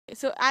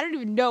So I don't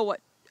even know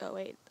what. Oh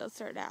wait, let's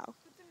start now.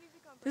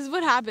 This is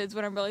what happens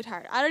when I'm really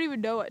tired. I don't even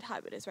know what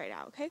time it is right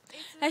now. Okay,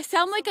 I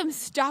sound like I'm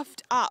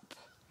stuffed up.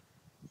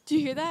 Do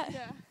you hear that?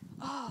 Yeah.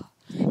 Oh,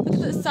 look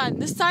at the sun.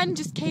 The sun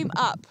just came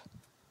up.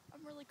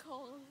 I'm really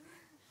cold.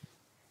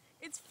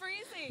 It's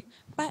freezing.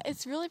 But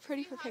it's really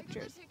pretty for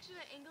pictures. The picture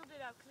that angled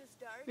it up because it's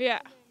dark. Yeah.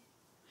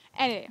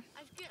 Anyway.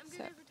 I'm gonna be a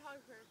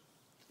photographer.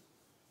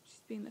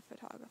 She's being the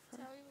photographer.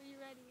 Tell me when you're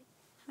ready.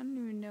 I don't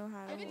even know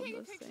how to I've been hold taking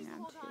this pictures thing the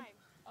whole actually. time.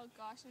 Oh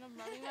gosh, and I'm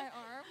rubbing my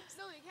arm.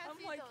 No, you can't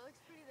see it though. It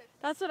looks pretty there.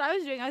 That's what I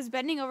was doing. I was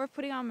bending over,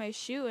 putting on my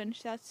shoe, and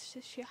that's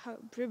just how.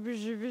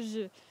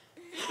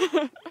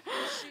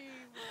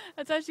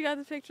 That's how she got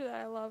the picture that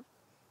I love.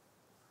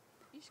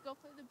 You should go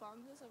play the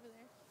bongos over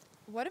there.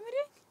 What am I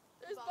doing?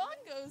 There's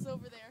bongos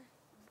over there.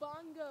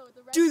 Bongo,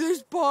 the red. Dude,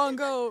 there's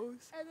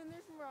bongos. And then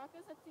there's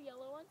maracas. That's the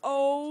yellow one.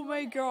 Oh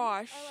my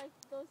gosh. I like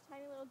those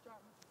tiny little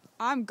drums.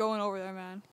 I'm going over there, man.